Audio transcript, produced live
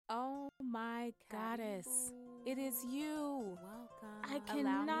my goddess, it is you. Welcome. I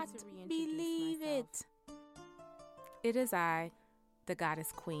cannot believe it. It is I, the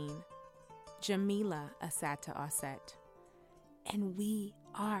goddess queen, Jamila Asata Osset, and we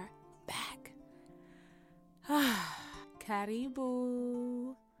are back.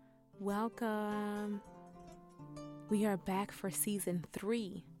 Karibu. Welcome. We are back for season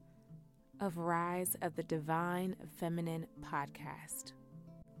 3 of Rise of the Divine Feminine podcast.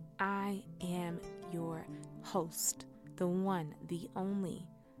 I am your host, the one, the only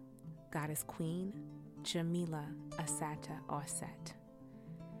goddess queen, Jamila Asata Osset.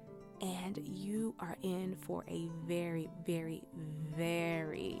 And you are in for a very, very,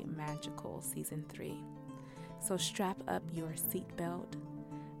 very magical season 3. So strap up your seatbelt,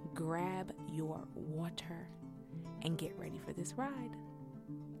 grab your water, and get ready for this ride.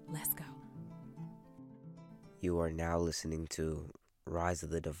 Let's go. You are now listening to Rise of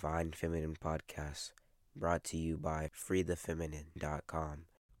the Divine Feminine podcast, brought to you by freethefeminine.com.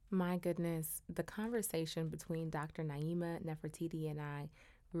 My goodness, the conversation between Dr. Niemah Nefertiti and I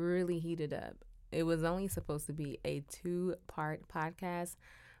really heated up. It was only supposed to be a 2-part podcast,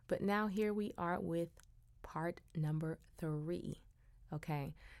 but now here we are with part number 3.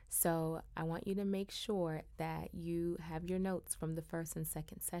 Okay, so I want you to make sure that you have your notes from the first and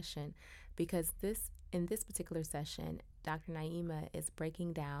second session, because in this particular session, Dr. Niemah is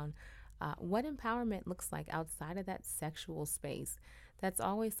breaking down what empowerment looks like outside of that sexual space. That's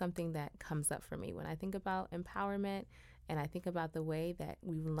always something that comes up for me when I think about empowerment, and I think about the way that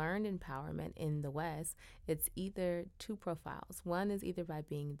we've learned empowerment in the West. It's either 2 profiles. One is either by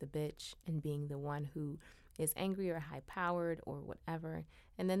being the bitch and being the one who is angry or high-powered or whatever.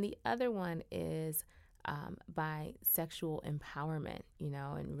 And then the other one is by sexual empowerment,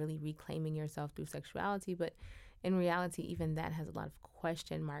 and really reclaiming yourself through sexuality. But in reality, even that has a lot of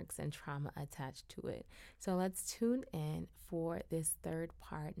question marks and trauma attached to it. So let's tune in for this 3rd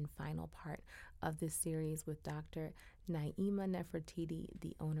part and final part of this series with Dr. Niemah Nefertiti,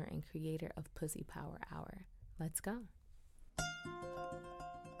 the owner and creator of Pussy Power Hour. Let's go.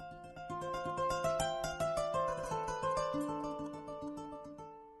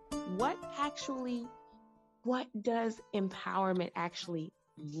 What does empowerment actually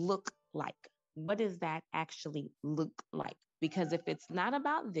look like? What does that actually look like? Because if it's not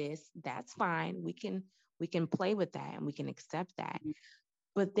about this, that's fine. We can play with that and we can accept that.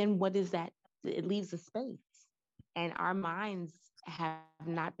 But then what is that? It leaves a space. And our minds have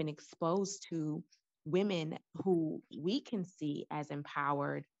not been exposed to women who we can see as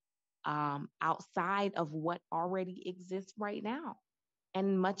empowered outside of what already exists right now.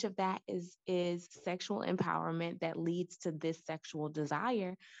 And much of that is sexual empowerment that leads to this sexual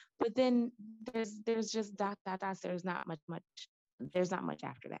desire. But then there's just dot, dot, dots. There's not much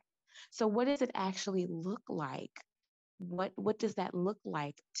after that. So what does it actually look like? What does that look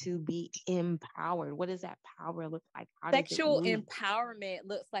like to be empowered? What does that power look like? How Sexual does it empowerment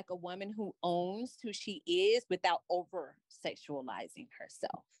looks like a woman who owns who she is without over sexualizing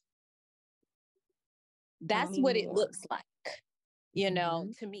herself. That's what it looks like. To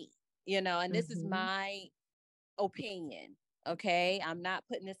me, and this is my opinion. Okay. I'm not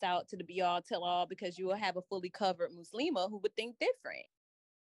putting this out to the be all tell all, because you will have a fully covered Muslima who would think different.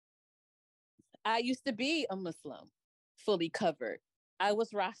 I used to be a Muslim, fully covered. I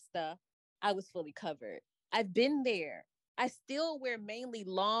was Rasta. I was fully covered. I've been there. I still wear mainly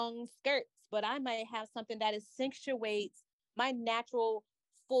long skirts, but I might have something that accentuates my natural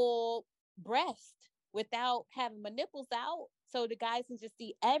full breast without having my nipples out, so the guys can just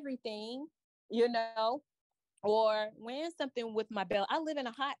see everything, or wearing something with my belt. I live in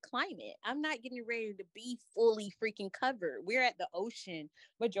a hot climate. I'm not getting ready to be fully freaking covered. We're at the ocean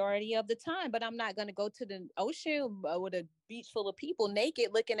majority of the time, but I'm not going to go to the ocean with a beach full of people naked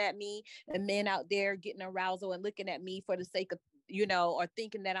looking at me, and men out there getting arousal and looking at me for the sake of, or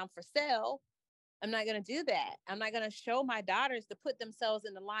thinking that I'm for sale. I'm not going to do that. I'm not going to show my daughters to put themselves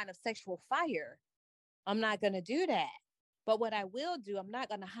in the line of sexual fire. I'm not going to do that. But what I will do, I'm not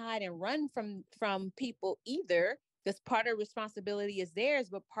going to hide and run from people either, because part of the responsibility is theirs,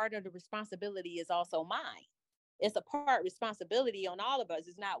 but part of the responsibility is also mine. It's a part responsibility on all of us.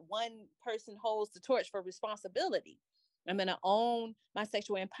 It's not one person holds the torch for responsibility. I'm going to own my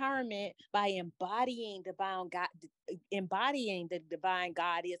sexual empowerment by embodying the divine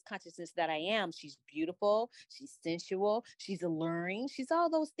goddess consciousness that I am. She's beautiful. She's sensual. She's alluring. She's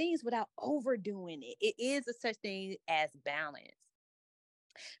all those things without overdoing it. It is a such thing as balance.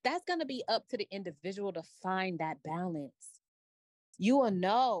 That's going to be up to the individual to find that balance. You will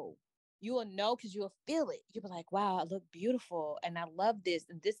know because you'll feel it. You'll be like, wow, I look beautiful and I love this.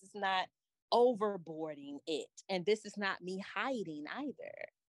 And this is not overboarding it. And this is not me hiding either.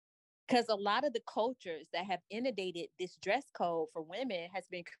 Because a lot of the cultures that have inundated this dress code for women has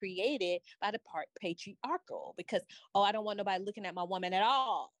been created by the part patriarchal. Because, oh, I don't want nobody looking at my woman at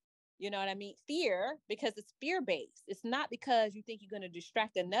all. You know what I mean? Fear, because it's fear-based. It's not because you think you're going to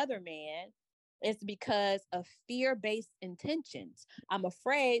distract another man. It's because of fear-based intentions. I'm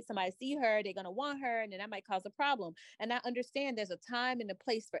afraid somebody see her, they're going to want her, and then that might cause a problem. And I understand there's a time and a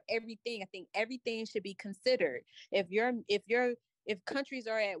place for everything. I think everything should be considered. If countries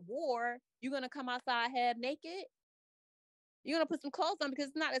are at war, you're going to come outside half naked? You're going to put some clothes on, because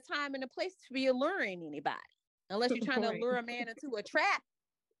it's not a time and a place to be alluring anybody. Unless you're trying to lure a man into a trap.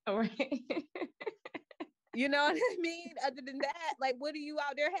 All right. You know what I mean? Other than that, like, what are you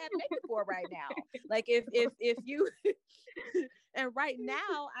out there half naked for right now? Like, if you, and right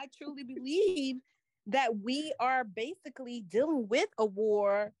now, I truly believe that we are basically dealing with a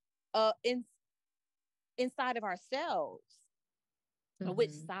war inside of ourselves. Mm-hmm.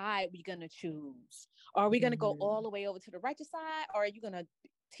 Which side we gonna choose? Are we gonna go all the way over to the righteous side, or are you gonna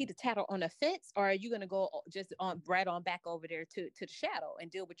teeter-tatter on the fence, or are you gonna go just right on back over there to the shadow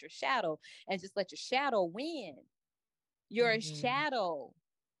and deal with your shadow and just let your shadow win? Your shadow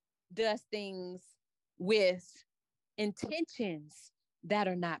does things with intentions that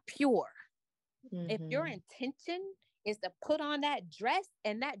are not pure. If your intention is to put on that dress,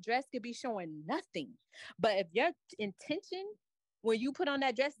 and that dress could be showing nothing, but if your intention when you put on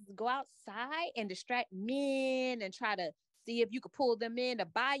that dress is to go outside and distract men and try to see if you could pull them in to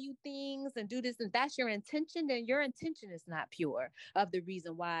buy you things and do this, and that's your intention, then your intention is not pure of the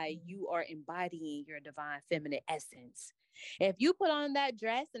reason why you are embodying your divine feminine essence. If you put on that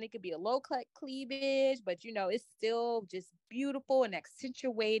dress, and it could be a low cut cleavage, but you know, it's still just beautiful and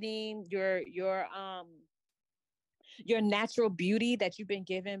accentuating your natural beauty that you've been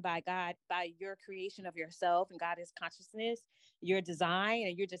given by God, by your creation of yourself and Goddess consciousness, your design,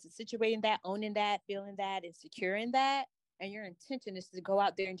 and you're just situating that, owning that, feeling that, and securing that. And your intention is to go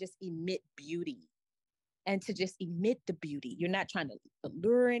out there and just emit beauty, and to just emit the beauty. You're not trying to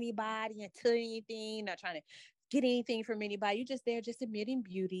lure anybody into anything, not trying to get anything from anybody. You're just there, just emitting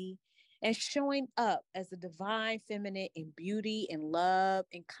beauty and showing up as a divine feminine in beauty and love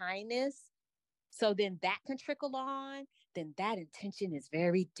and kindness. So then that can trickle on, then that intention is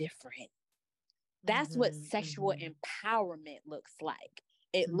very different. That's what sexual empowerment looks like.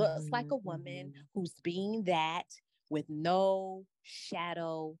 It looks like a woman who's being that with no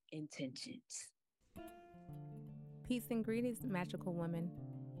shadow intentions. Peace and greetings, magical woman.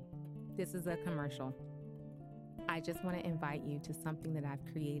 This is a commercial. I just want to invite you to something that I've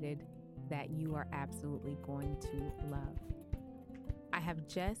created that you are absolutely going to love. I have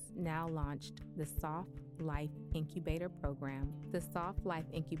just now launched the Soft Life Incubator Program. The Soft Life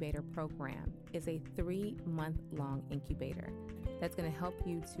Incubator Program is a 3-month-long incubator that's going to help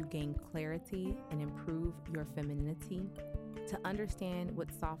you to gain clarity and improve your femininity, to understand what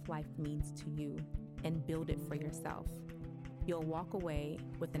soft life means to you, and build it for yourself. You'll walk away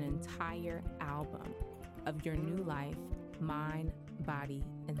with an entire album of your new life, mind, body,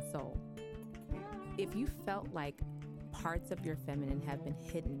 and soul. If you felt like parts of your feminine have been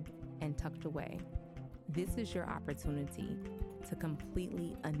hidden and tucked away, this is your opportunity to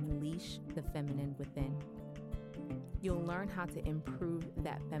completely unleash the feminine within. You'll learn how to improve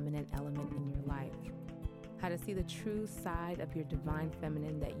that feminine element in your life, how to see the true side of your divine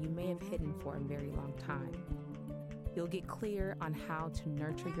feminine that you may have hidden for a very long time. You'll get clear on how to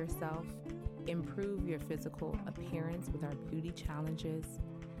nurture yourself, improve your physical appearance with our beauty challenges.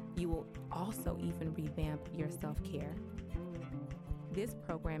 You will also even revamp your self-care. This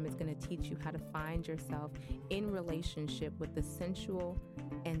program is going to teach you how to find yourself in relationship with the sensual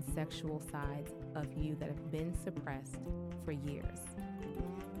and sexual sides of you that have been suppressed for years.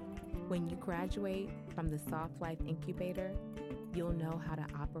 When you graduate from the Soft Life Incubator, you'll know how to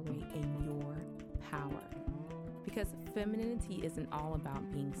operate in your power. Because femininity isn't all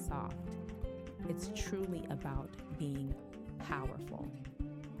about being soft. It's truly about being powerful.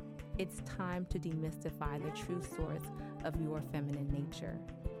 It's time to demystify the true source of your feminine nature.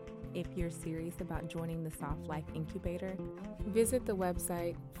 If you're serious about joining the Soft Life Incubator, visit the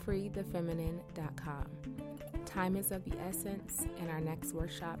website freethefeminine.com. Time is of the essence, and our next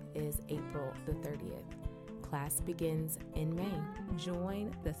workshop is April the 30th. Class begins in May.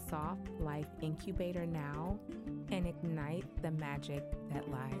 Join the Soft Life Incubator now and ignite the magic that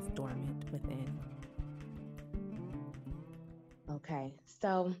lies dormant within. Okay,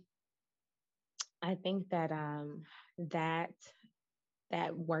 so I think that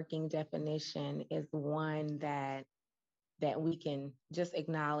that working definition is one that we can just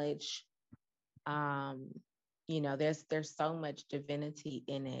acknowledge Um, there's so much divinity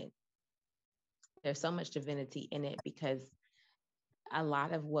in it. There's so much divinity in it because a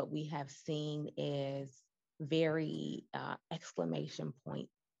lot of what we have seen is very exclamation point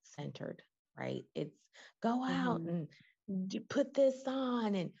centered, right? It's go out and put this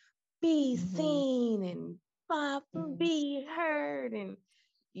on and be seen and be heard. And,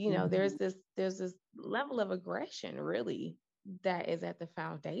 there's this level of aggression really that is at the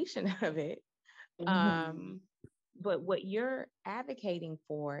foundation of it. But what you're advocating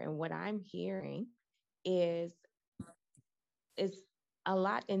for and what I'm hearing is is a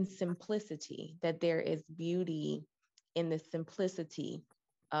lot in simplicity, that there is beauty in the simplicity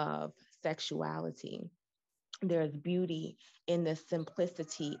of sexuality. There's beauty in the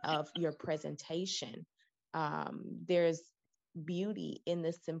simplicity of your presentation. There's beauty in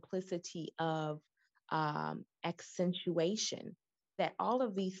the simplicity of accentuation, that all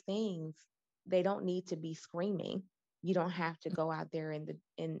of these things, they don't need to be screaming. You don't have to go out there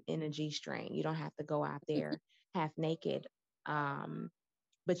in a G-string. You don't have to go out there half naked.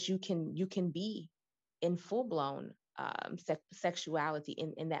 But you can be in full blown sexuality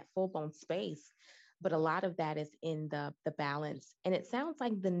in that full blown space. But a lot of that is in the balance, and it sounds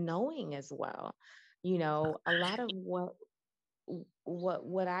like the knowing as well. A lot of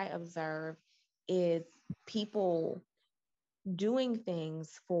what I observe is people doing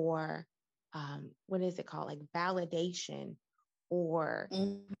things for what is it called, like validation, or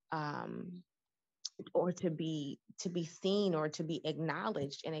um, or to be seen or to be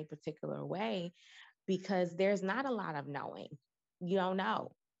acknowledged in a particular way, because there's not a lot of knowing. You don't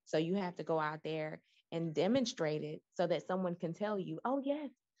know, so you have to go out there and demonstrate it so that someone can tell you, oh yes,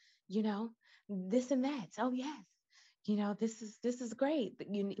 you know this and that, oh yes, this is great.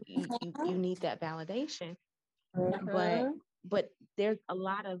 You need that validation. but but there's a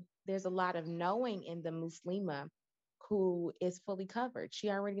lot of knowing in the Muslima who is fully covered. She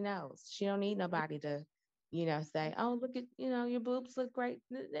already knows. She don't need nobody to, say, oh, look at, your boobs look great.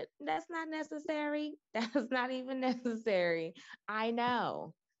 That's not necessary. That's not even necessary. I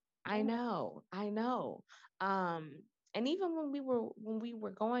know. I know. I know. Um, and even when we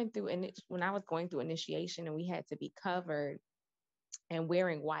were going through, and when I was going through initiation, and we had to be covered and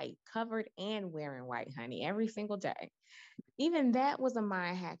wearing white, covered and wearing white, honey, every single day. Even that was a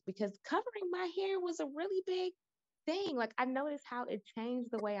mind hack, because covering my hair was a really big thing. Like, I noticed how it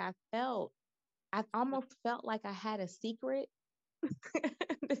changed the way I felt. I almost felt like I had a secret.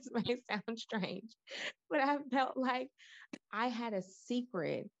 This may sound strange, but I felt like I had a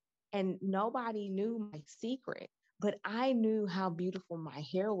secret and nobody knew my secret, but I knew how beautiful my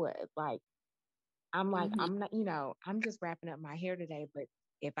hair was. Like, I'm not, I'm just wrapping up my hair today, but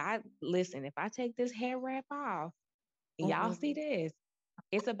if I take this hair wrap off, y'all see this,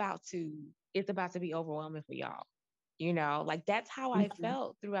 it's about to be overwhelming for y'all. Like, that's how I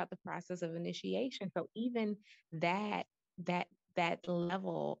felt throughout the process of initiation. So even that that that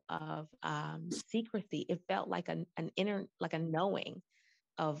level of secrecy, it felt like an inner, like a knowing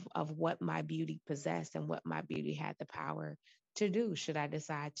of what my beauty possessed and what my beauty had the power to do, should I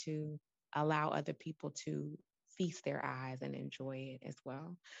decide to allow other people to feast their eyes and enjoy it as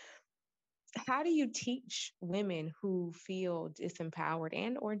well. How do you teach women who feel disempowered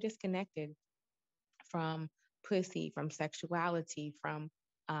and or disconnected from pussy, from sexuality, from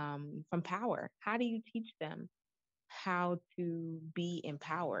power? How do you teach them how to be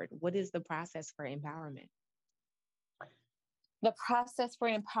empowered? What is the process for empowerment? The process for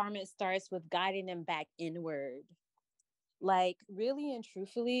empowerment starts with guiding them back inward. Like, really and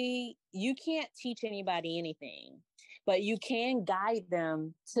truthfully, you can't teach anybody anything, but you can guide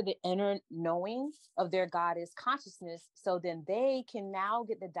them to the inner knowing of their goddess consciousness, so then they can now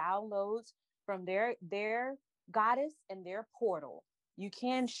get the downloads from their goddess and their portal. You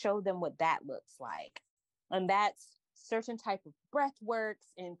can show them what that looks like. And that's certain type of breath works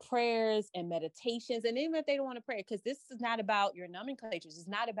and prayers and meditations. And even if they don't want to pray, because this is not about your nomenclatures, it's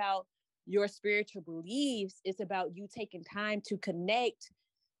not about your spiritual beliefs, it's about you taking time to connect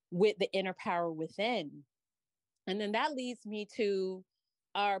with the inner power within. And then that leads me to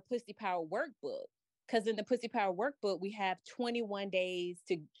our Pussy Power workbook, because in the Pussy Power workbook we have 21 days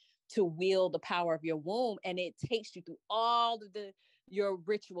to wield the power of your womb, and it takes you through all of your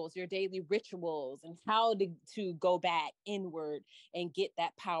rituals, your daily rituals, and how to go back inward and get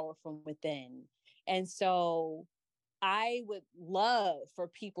that power from within. And so I would love for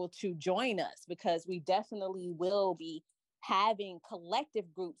people to join us, because we definitely will be having collective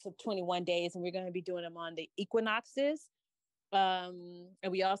groups of 21 days, and we're going to be doing them on the equinoxes. And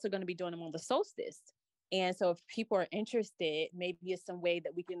we also going to be doing them on the solstice. And so if people are interested, maybe it's some way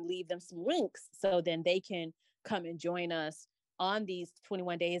that we can leave them some links so then they can come and join us on these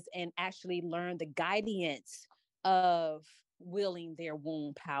 21 days and actually learn the guidance of willing their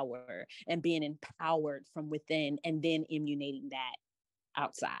womb power and being empowered from within and then emanating that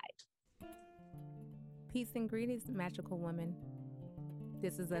outside. Peace and greetings, magical woman.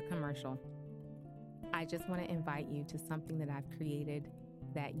 This is a commercial. I just want to invite you to something that I've created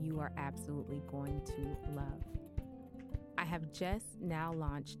that you are absolutely going to love. I have just now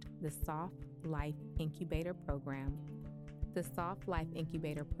launched the Soft Life Incubator Program. The Soft Life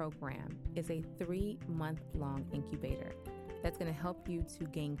Incubator Program is a 3-month-long incubator that's going to help you to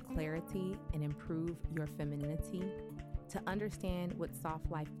gain clarity and improve your femininity, to understand what soft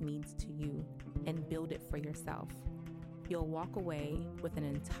life means to you and build it for yourself. You'll walk away with an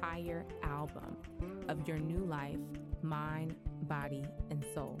entire album of your new life, mind, body, and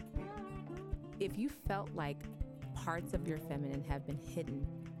soul. If you felt like parts of your feminine have been hidden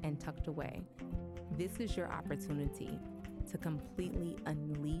and tucked away, this is your opportunity to completely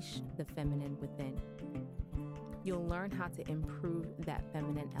unleash the feminine within. You'll learn how to improve that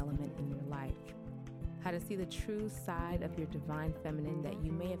feminine element in your life, how to see the true side of your divine feminine that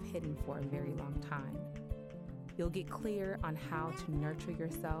you may have hidden for a very long time. You'll get clear on how to nurture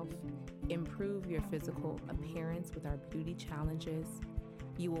yourself, improve your physical appearance with our beauty challenges.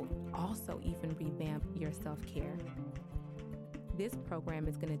 You will also even revamp your self-care. This program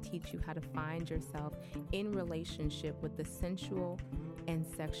is going to teach you how to find yourself in relationship with the sensual and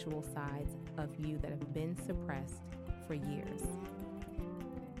sexual sides of you that have been suppressed for years.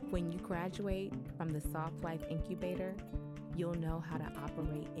 When you graduate from the Soft Life Incubator, you'll know how to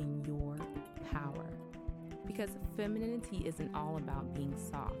operate in your power. Because femininity isn't all about being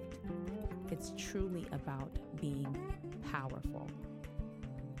soft. It's truly about being powerful.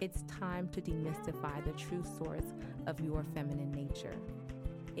 It's time to demystify the true source of your feminine nature.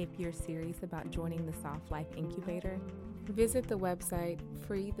 If you're serious about joining the Soft Life Incubator, visit the website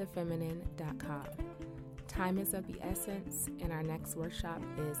freethefeminine.com. Time is of the essence, and our next workshop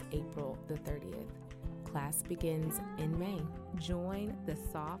is April the 30th. Class begins in May. Join the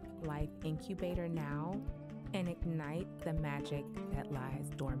Soft Life Incubator now and ignite the magic that lies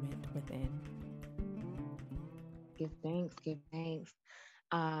dormant within. Give thanks, give thanks.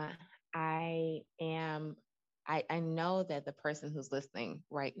 I know that the person who's listening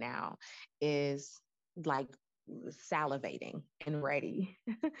right now is like salivating and ready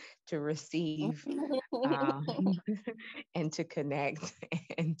to receive and to connect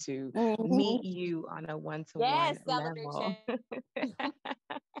and to meet you on a one-to-one level.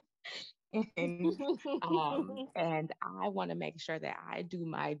 And I want to make sure that I do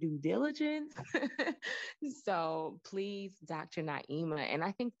my due diligence. So please, Dr. Niemah, and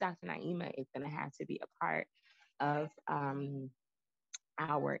I think Dr. Niemah is going to have to be a part of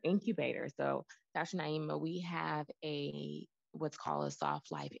our incubator. So Dr. Niemah, we have what's called a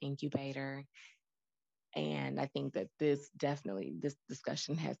soft life incubator. And I think that this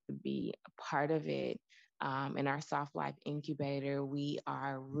discussion has to be a part of it. In our soft life incubator, we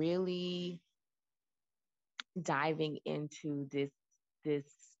are really diving into this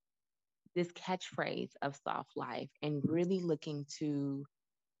catchphrase of soft life and really looking to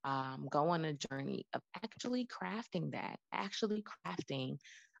go on a journey of actually crafting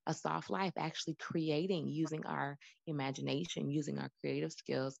a soft life, actually creating, using our imagination, using our creative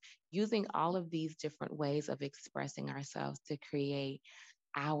skills, using all of these different ways of expressing ourselves to create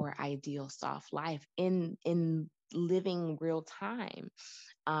our ideal soft life in living real time.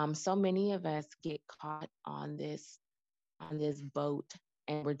 So many of us get caught on this boat,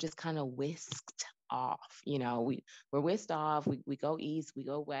 and we're just kind of whisked off. We're whisked off. We go east, we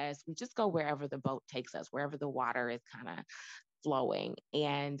go west, we just go wherever the boat takes us, wherever the water is kind of flowing.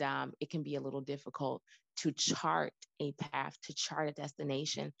 And it can be a little difficult to chart a path, to chart a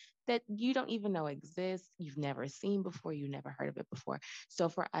destination that you don't even know exists, you've never seen before, you've never heard of it before. So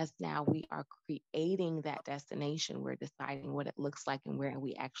for us now, we are creating that destination. We're deciding what it looks like and where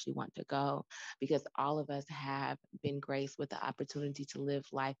we actually want to go, because all of us have been graced with the opportunity to live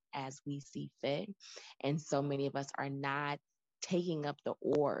life as we see fit. And so many of us are not taking up the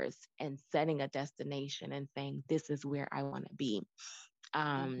oars and setting a destination and saying, this is where I want to be.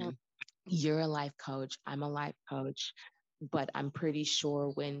 You're a life coach. I'm a life coach, but I'm pretty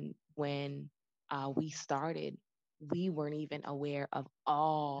sure when we started, we weren't even aware of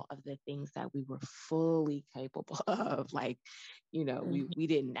all of the things that we were fully capable of. Like, we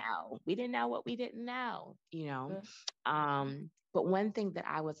didn't know. We didn't know what we didn't know, But one thing that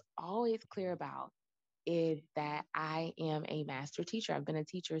I was always clear about is that I am a master teacher. I've been a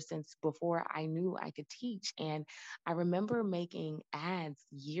teacher since before I knew I could teach. And I remember making ads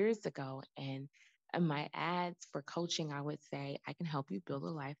years ago, and in my ads for coaching, I would say, I can help you build a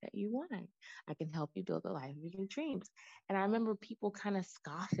life that you want. I can help you build a life of your dreams. And I remember people kind of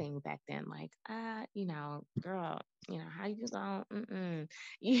scoffing back then, like, girl, how you going,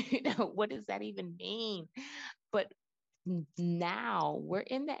 what does that even mean? But now we're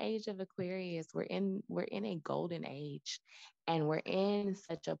in the age of Aquarius. We're in a golden age, and we're in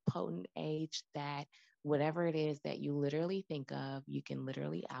such a potent age that whatever it is that you literally think of, you can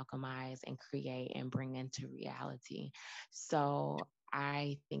literally alchemize and create and bring into reality. So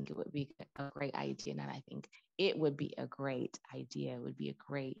I think it would be a great idea. And I think it would be a great idea. It would be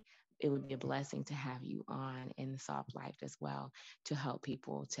a blessing to have you on in Soft Life as well, to help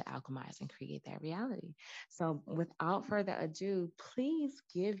people to alchemize and create that reality. So without further ado, please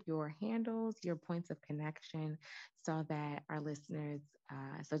give your handles, your points of connection, so that our listeners,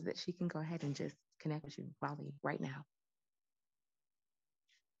 so that she can go ahead and just connect with you, Raleigh, right now.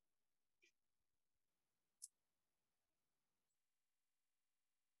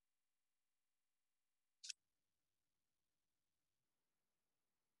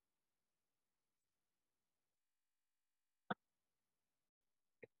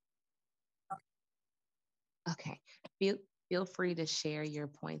 Okay. Feel feel free to share your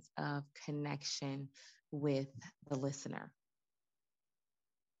points of connection with the listener.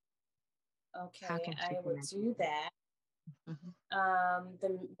 How Okay, can she I will connect with do that. you? Mhm. The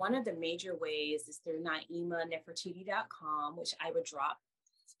one of the major ways is through NiemahNefertiti.com, which I would drop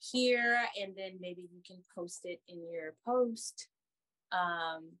here, and then maybe you can post it in your post.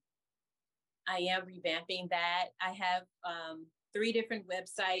 Um, I am revamping that. I have 3 different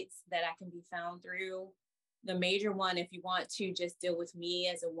websites that I can be found through. The major one, if you want to just deal with me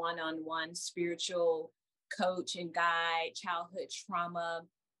as a one-on-one spiritual coach and guide, childhood trauma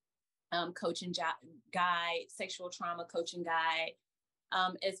coaching guide, sexual trauma coaching guide,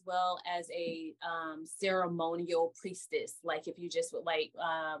 as well as a ceremonial priestess. Like if you just would like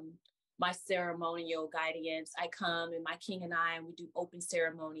my ceremonial guidance, I come and my king and I, and we do open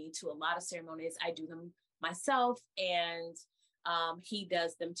ceremony to a lot of ceremonies. I do them myself, and he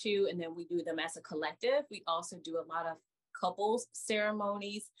does them too. And then we do them as a collective. We also do a lot of couples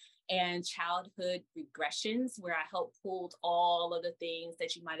ceremonies and childhood regressions, where I help pull all of the things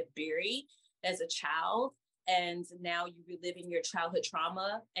that you might have buried as a child. And now you're reliving your childhood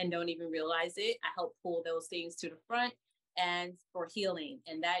trauma and don't even realize it. I help pull those things to the front and for healing.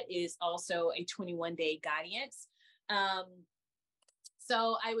 And that is also a 21-day guidance.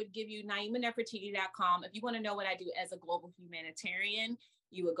 So I would give you NiemahNefertiti.com. If you want to know what I do as a global humanitarian,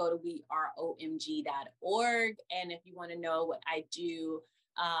 you would go to weareomg.org. And if you want to know what I do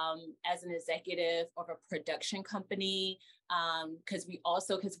as an executive of a production company, because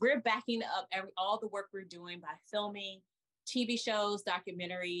we're backing up all the work we're doing by filming TV shows,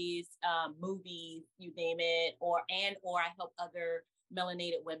 documentaries, movies, you name it, or I help other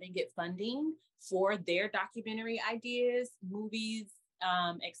melanated women get funding for their documentary ideas, movies,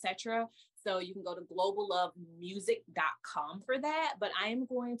 etc. So you can go to globallovemusic.com for that, but I am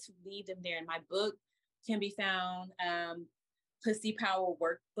going to leave them there. And my book can be found, Pussy Power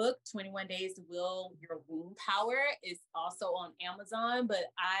Workbook, 21 Days to Will Your Womb Power, is also on Amazon.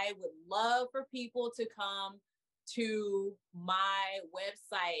 But I would love for people to come to my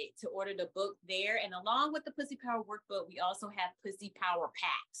website to order the book there. And along with the Pussy Power Workbook, we also have Pussy Power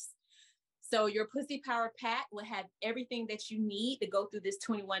Packs. So your Pussy Power Pack will have everything that you need to go through this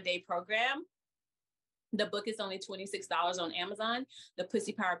 21-day program. The book is only $26 on Amazon. The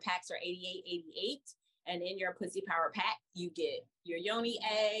Pussy Power Packs are $88.88. And in your Pussy Power Pack, you get your yoni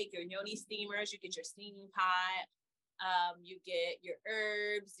egg, your yoni steamers, you get your steaming pot, you get your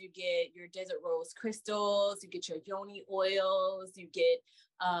herbs, you get your desert rose crystals, you get your yoni oils, you get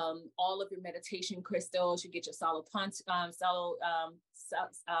all of your meditation crystals, you get your santos,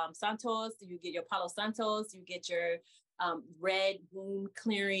 you get your palo santos, you get your red wound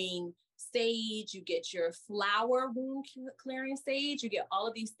clearing sage, you get your flower wound clearing sage, you get all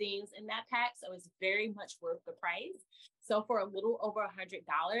of these things in that pack. So it's very much worth the price. So for a little over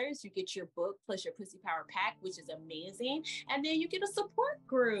 $100, you get your book plus your Pussy Power Pack, which is amazing. And then you get a support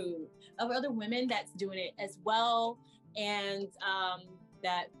group of other women that's doing it as well. And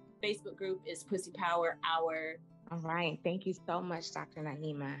that Facebook group is Pussy Power Hour. All right. Thank you so much, Dr.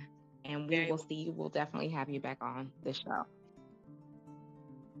 Niemah. And we will see you. We'll definitely have you back on the show.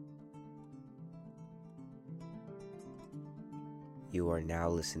 You are now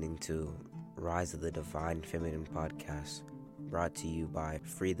listening to Rise of the Divine Feminine podcast, brought to you by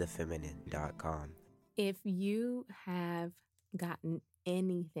freethefeminine.com. If you have gotten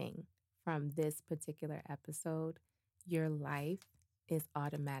anything from this particular episode, your life is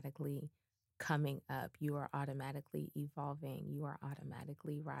automatically coming up. You are automatically evolving. You are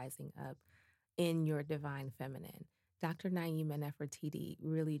automatically rising up in your divine feminine. Dr. Niemah Nefertiti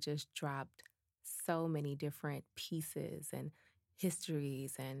really just dropped so many different pieces and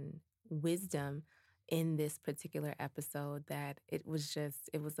histories and wisdom in this particular episode that it was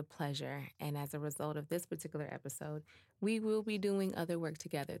a pleasure. And as a result of this particular episode, we will be doing other work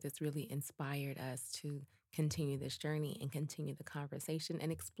together that's really inspired us to continue this journey and continue the conversation and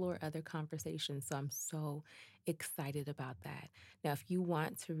explore other conversations. So I'm so excited about that. Now, if you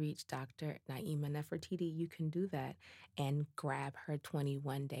want to reach Dr. Niemah Nefertiti, you can do that and grab her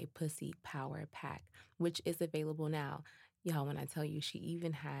 21-day Pussy Power Pack, which is available now. Y'all, when I tell you, she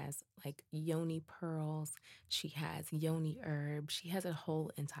even has like yoni pearls, she has yoni herbs, she has a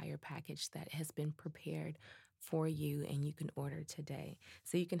whole entire package that has been prepared for you and you can order today.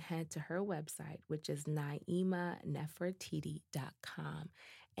 So you can head to her website, which is niemahnefertiti.com,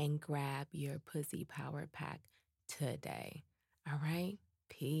 and grab your Pussy Power Pack today. All right?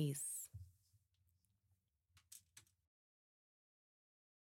 Peace.